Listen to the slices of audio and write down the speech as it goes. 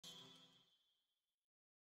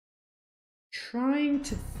trying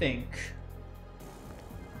to think.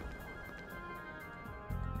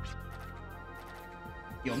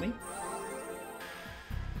 Heal me.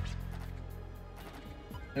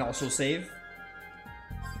 And also save.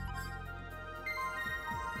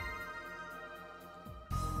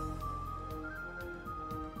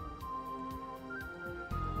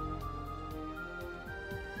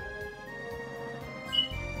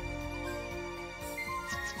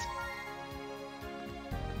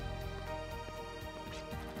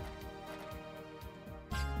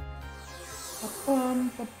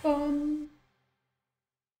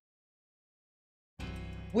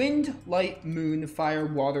 Wind, light, moon, fire,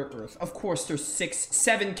 water, earth. Of course, there's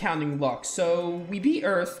 7 counting luck. So we beat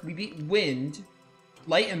earth, we beat wind,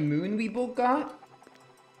 light and moon we both got.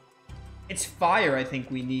 It's fire, I think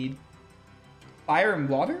we need. Fire and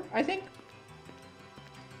water, I think?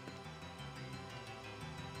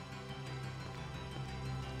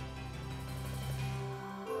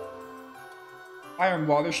 Fire and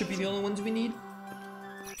water should be the only ones we need.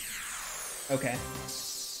 Okay.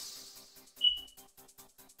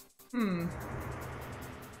 I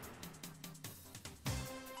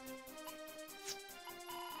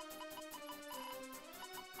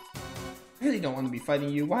really don't want to be fighting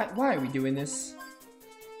you. Why are we doing this?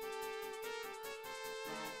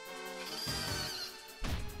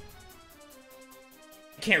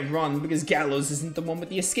 I can't run because Gallows isn't the one with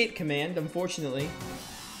the escape command, unfortunately.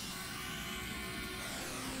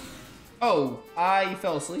 Oh, I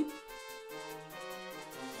fell asleep.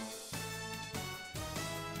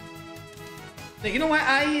 You know what?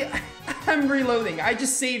 I'm reloading. I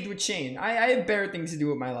just saved with Shane. I have better things to do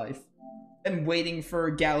with my life than waiting for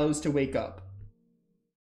Gallows to wake up.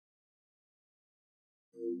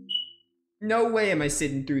 No way am I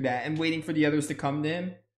sitting through that and waiting for the others to come to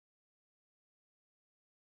him.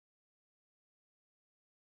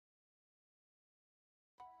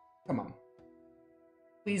 Come on.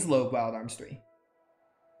 Please load Wild Arms 3.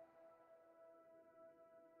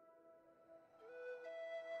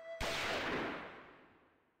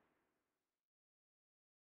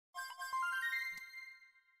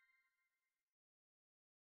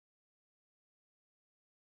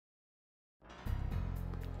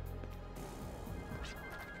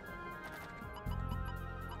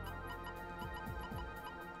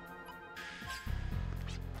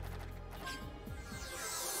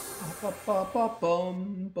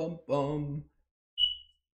 Bum, bum, bum.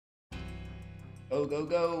 Go, go,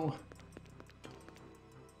 go.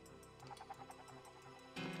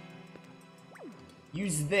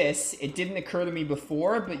 Use this. It didn't occur to me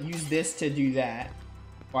before, but use this to do that.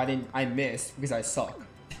 Well, I missed because I suck.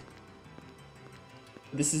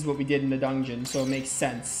 This is what we did in the dungeon, so it makes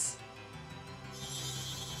sense.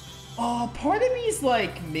 Part of me is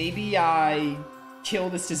like, maybe I kill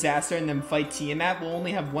this disaster and then fight Tiamat. We'll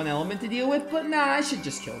only have one element to deal with, but nah, I should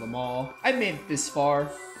just kill them all. I made it this far.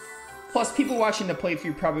 Plus, people watching the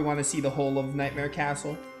playthrough probably want to see the whole of Nightmare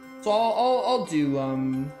Castle. So I'll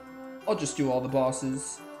just do all the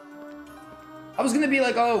bosses. I was gonna be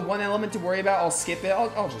like, oh, one element to worry about, I'll skip it.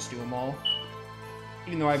 I'll just do them all.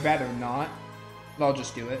 Even though I'd rather not, but I'll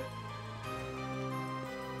just do it.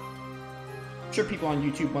 I'm sure people on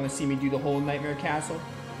YouTube want to see me do the whole Nightmare Castle.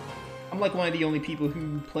 I'm like one of the only people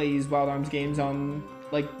who plays Wild Arms games on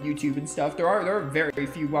like YouTube and stuff. There are very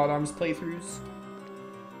few Wild Arms playthroughs.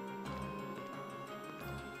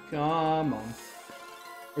 Come on.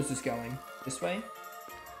 Where's this going? This way?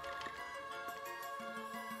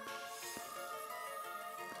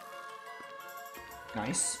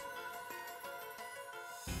 Nice.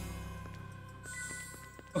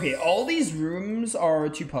 Okay, all these rooms are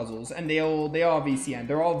 2 puzzles, and they all have VCN.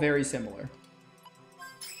 They're all very similar.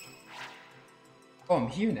 Oh, I'm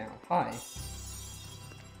here now. Hi.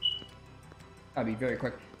 Gotta be very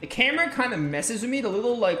quick. The camera kind of messes with me. The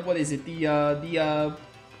little, like, what is it? The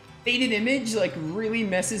faded image, like, really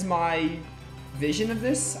messes my vision of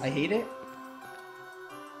this. I hate it.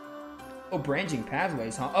 Oh, branching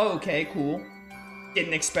pathways, huh? Oh, okay, cool.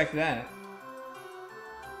 Didn't expect that.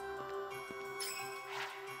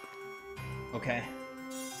 Okay.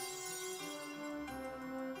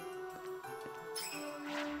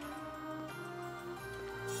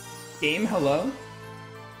 Game, hello?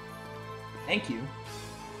 Thank you.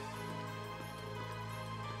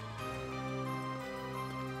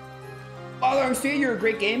 Wild Arms 3, you're a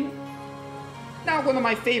great game. Not one of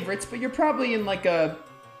my favorites, but you're probably in like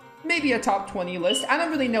maybe a top 20 list. I don't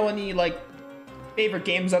really know any like favorite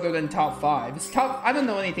games other than top 5. I don't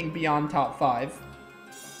know anything beyond top 5.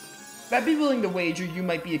 But I'd be willing to wager you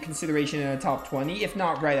might be a consideration in a top 20, if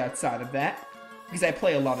not right outside of that. because I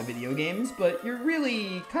play a lot of video games, but you're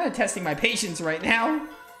really kind of testing my patience right now.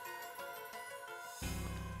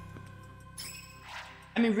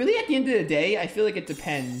 I mean, really, at the end of the day, I feel like it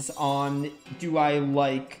depends on do I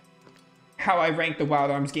like how I rank the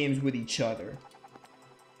Wild Arms games with each other.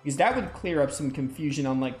 Because that would clear up some confusion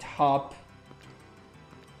on, like, top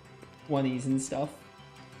 20s and stuff.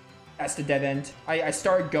 That's the dead end. I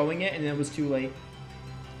started going it, and then it was too late.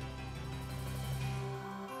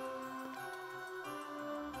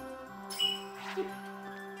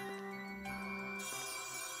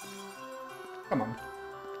 Come on.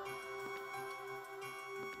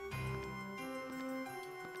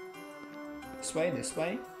 This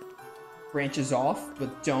way. Branches off,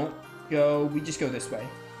 but don't go. We just go this way,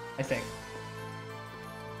 I think.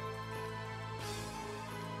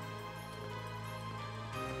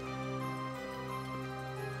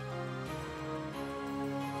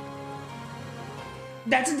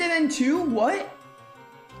 That's a dead end too? What?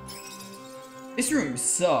 This room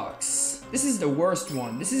sucks. This is the worst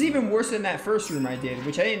one. This is even worse than that first room I did,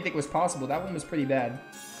 which I didn't think was possible. That one was pretty bad.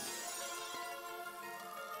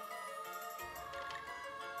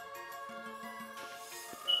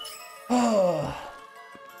 Oh.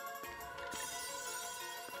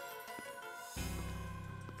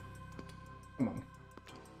 Come on.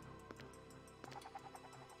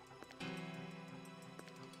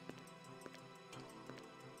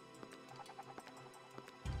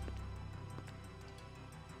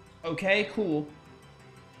 Okay, cool.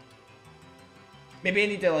 Maybe I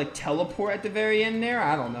need to, like, teleport at the very end there?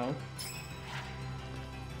 I don't know.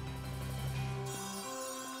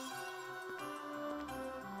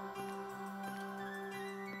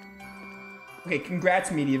 Okay,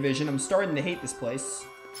 congrats, Media Vision. I'm starting to hate this place.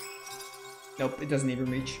 Nope, it doesn't even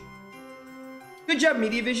reach. Good job,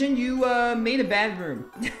 Media Vision. You, made a bad room.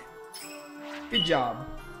 Good job.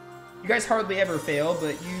 You guys hardly ever fail,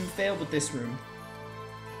 but you failed with this room.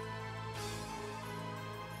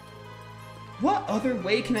 What other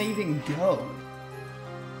way can I even go?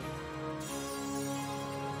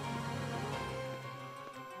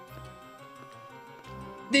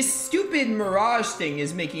 This stupid mirage thing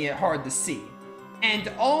is making it hard to see.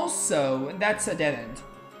 And also, that's a dead end.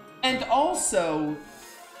 And also,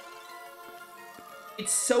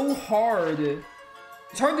 it's so hard.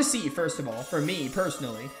 It's hard to see, first of all, for me,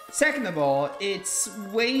 personally. Second of all, it's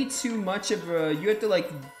way too much of a... You have to,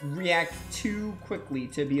 like, react too quickly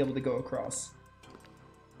to be able to go across.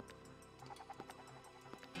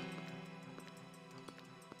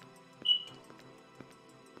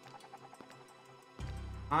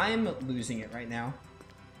 I'm losing it right now.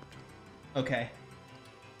 Okay.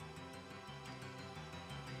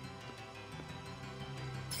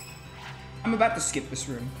 I'm about to skip this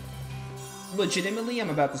room. Legitimately, I'm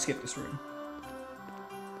about to skip this room.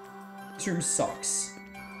 This room sucks.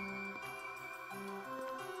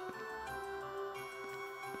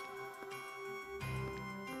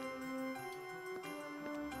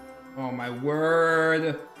 Oh my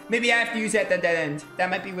word. Maybe I have to use that at that end. That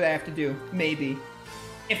might be what I have to do. Maybe.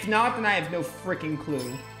 If not, then I have no freaking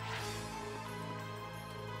clue.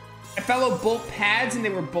 I followed both paths and they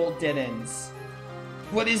were both dead ends.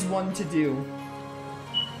 What is one to do?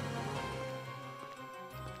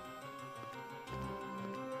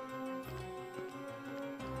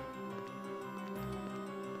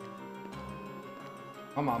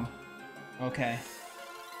 Come on. Okay.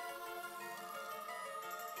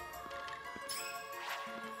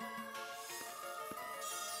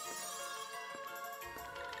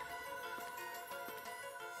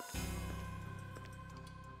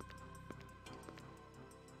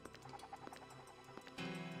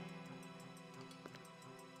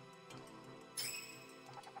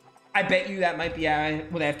 I bet you that might be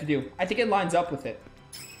what I have to do. I think it lines up with it.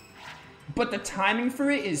 But the timing for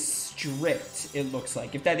it is strict, it looks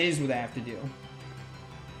like, if that is what I have to do.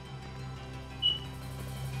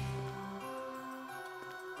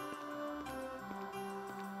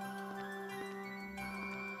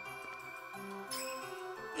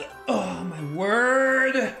 Oh, my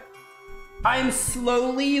word! I'm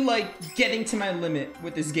slowly, like, getting to my limit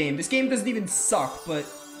with this game. This game doesn't even suck, but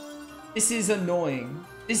this is annoying.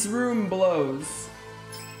 This room blows.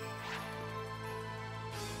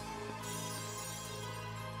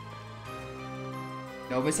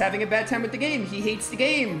 Nova's having a bad time with the game. He hates the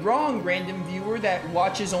game. Wrong, random viewer that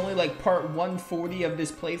watches only like part 140 of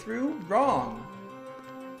this playthrough. Wrong.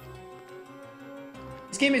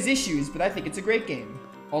 This game has issues, but I think it's a great game.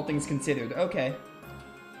 All things considered. Okay.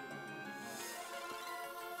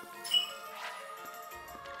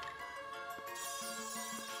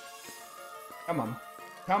 Come on.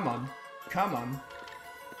 Come on. Come on.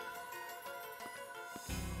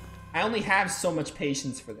 I only have so much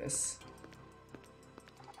patience for this.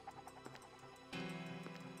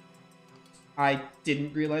 I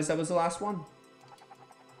didn't realize that was the last one.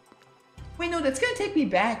 Wait, no, that's gonna take me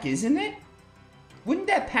back, isn't it? Wouldn't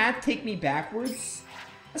that path take me backwards?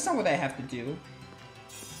 That's not what I have to do.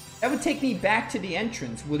 That would take me back to the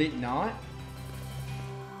entrance, would it not?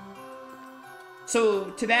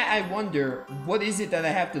 So, to that I wonder, what is it that I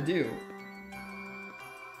have to do?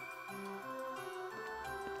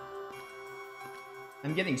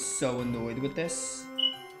 I'm getting so annoyed with this.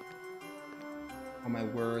 Oh my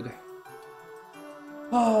word.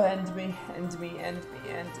 Oh, end me, end me, end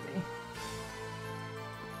me, end me.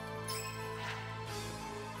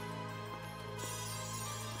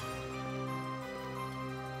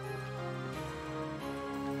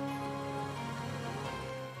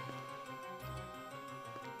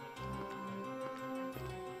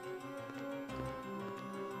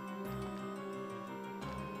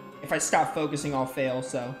 If I stop focusing, I'll fail,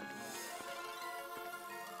 so.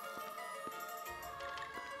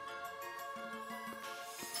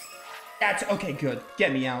 That's okay, good.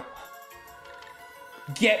 Get me out.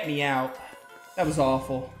 Get me out. That was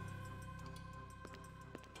awful.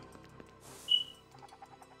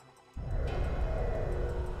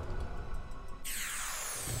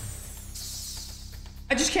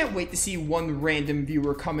 I just can't wait to see one random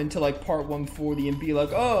viewer come into like part 140 and be like,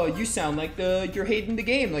 oh, you sound like you're hating the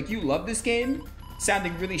game, like you love this game,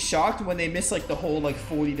 sounding really shocked when they miss like the whole like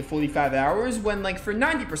 40 to 45 hours, when like for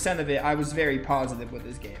 90% of it I was very positive with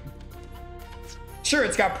this game. Sure,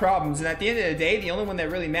 it's got problems, and at the end of the day, the only one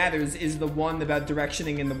that really matters is the one about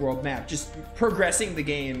directioning in the world map. Just progressing the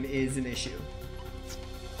game is an issue.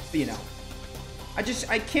 But you know,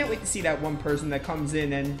 I can't wait to see that one person that comes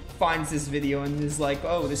in and finds this video and is like,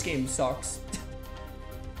 oh, this game sucks.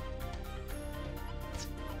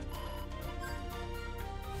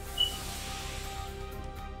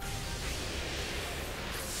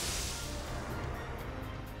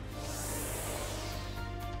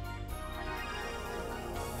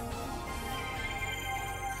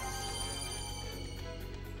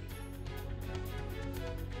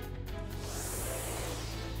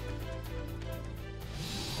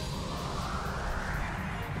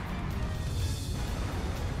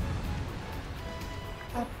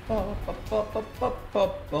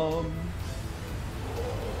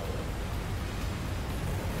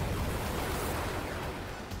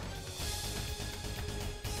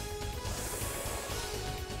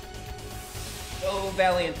 Oh,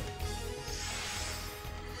 Valiant.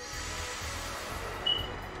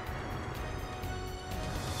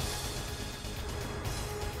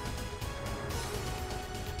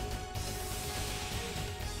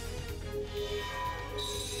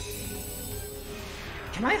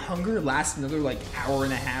 Can my hunger last another like hour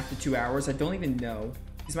and a half to 2 hours? I don't even know,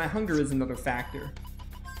 because my hunger is another factor.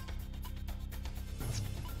 I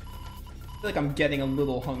feel like I'm getting a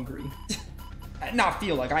little hungry. Not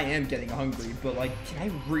feel like I am getting hungry, but like, can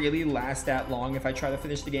I really last that long if I try to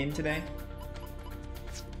finish the game today?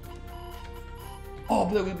 Oh,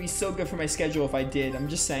 but it would be so good for my schedule if I did, I'm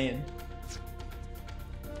just saying.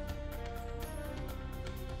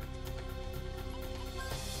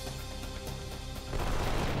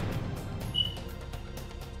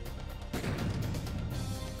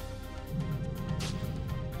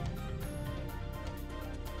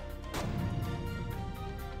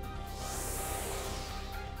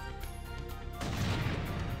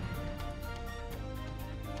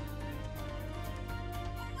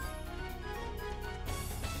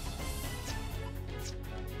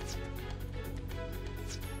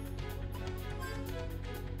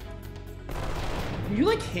 Can you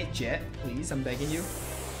like hit Jet, please? I'm begging you.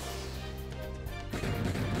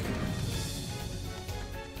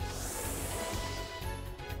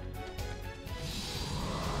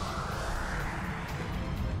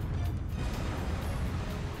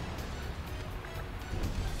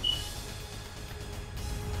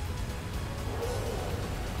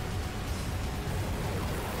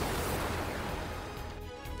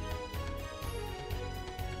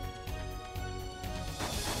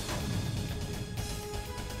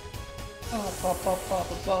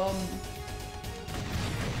 Bum.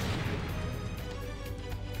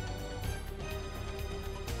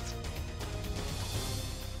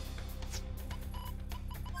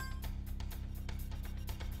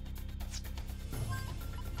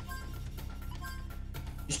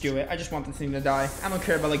 Just do it. I just want the thing to die. I don't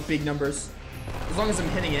care about like big numbers. As long as I'm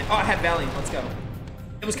hitting it. Oh, I have Valiant. Let's go.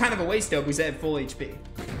 It was kind of a waste though because I had full HP.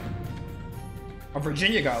 Oh,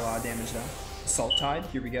 Virginia got a lot of damage though. Assault Tide.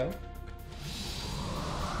 Here we go.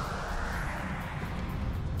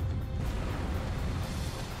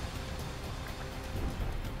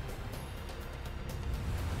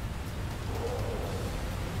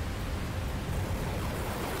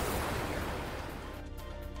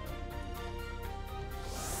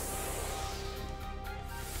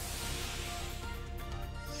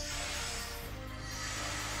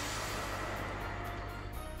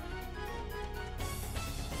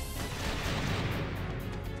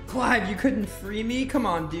 Clive, you couldn't free me? Come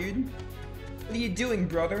on, dude. What are you doing,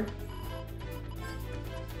 brother?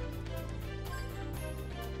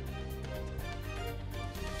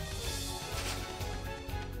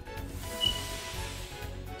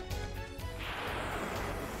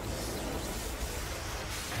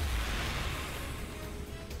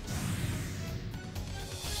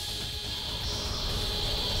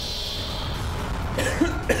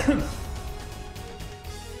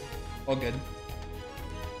 All good.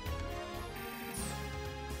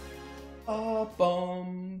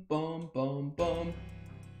 Bum, bum, bum, bum.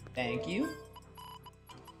 Thank you.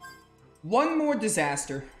 One more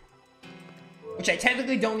disaster. Which I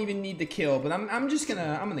technically don't even need to kill, but I'm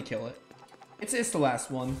gonna kill it. It's the last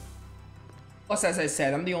one. Plus, as I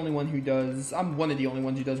said, I'm one of the only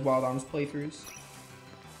ones who does Wild Arms playthroughs.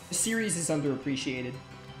 The series is underappreciated.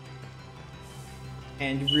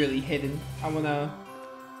 And really hidden. I wanna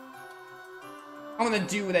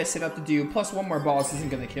do what I set out to do, plus one more boss isn't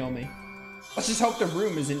gonna kill me. Let's just hope the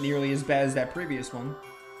room isn't nearly as bad as that previous one.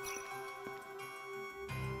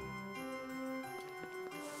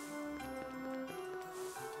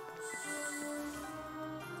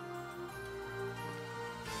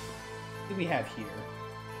 What do we have here?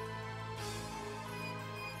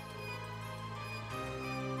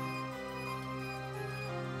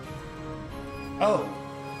 Oh.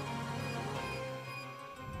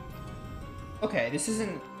 Okay, this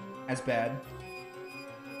isn't as bad.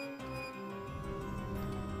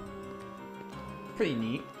 Pretty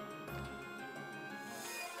neat.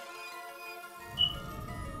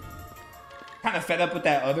 Kind of fed up with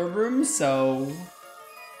that other room, so...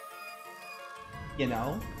 You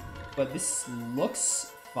know. But this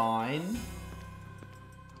looks fine.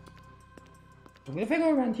 What if I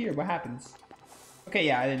go around here? What happens? Okay,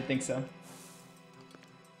 yeah, I didn't think so.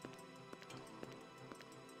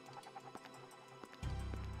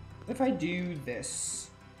 What if I do this?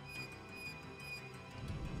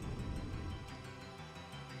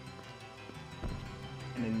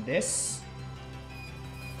 And then this.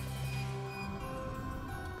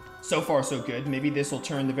 So far, so good. Maybe this will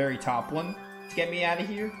turn the very top one to get me out of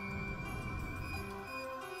here.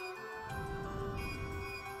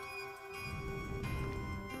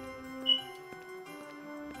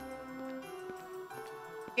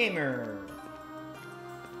 Gamer.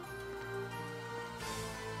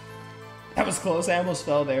 That was close. I almost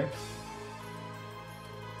fell there.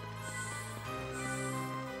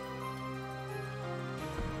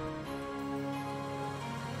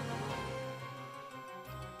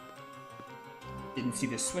 Didn't see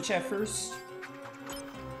the switch at first.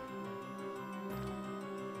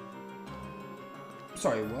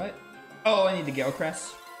 Sorry, what? Oh, I need the Gale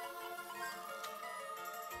Crest.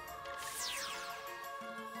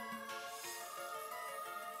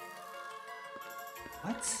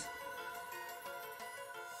 What? Is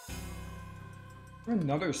there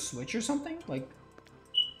another switch or something? Like...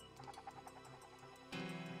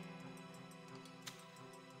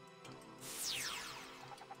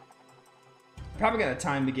 Probably gonna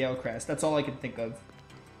time the Gale Crest. That's all I can think of.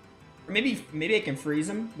 Or maybe I can freeze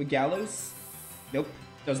him with Gallows. Nope.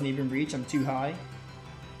 Doesn't even reach. I'm too high.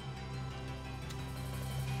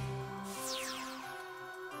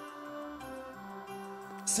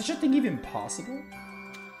 Is such a thing even possible?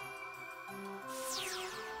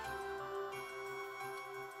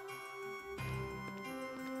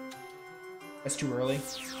 That's too early.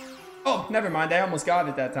 Oh, never mind. I almost got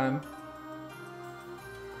it that time.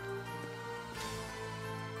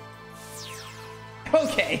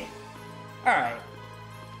 Okay. Alright.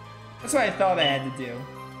 That's what I thought I had to do.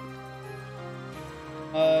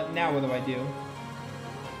 Now what do I do?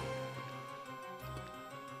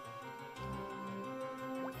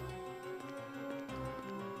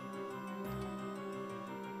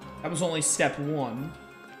 That was only step one.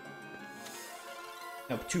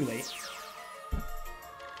 Nope, too late.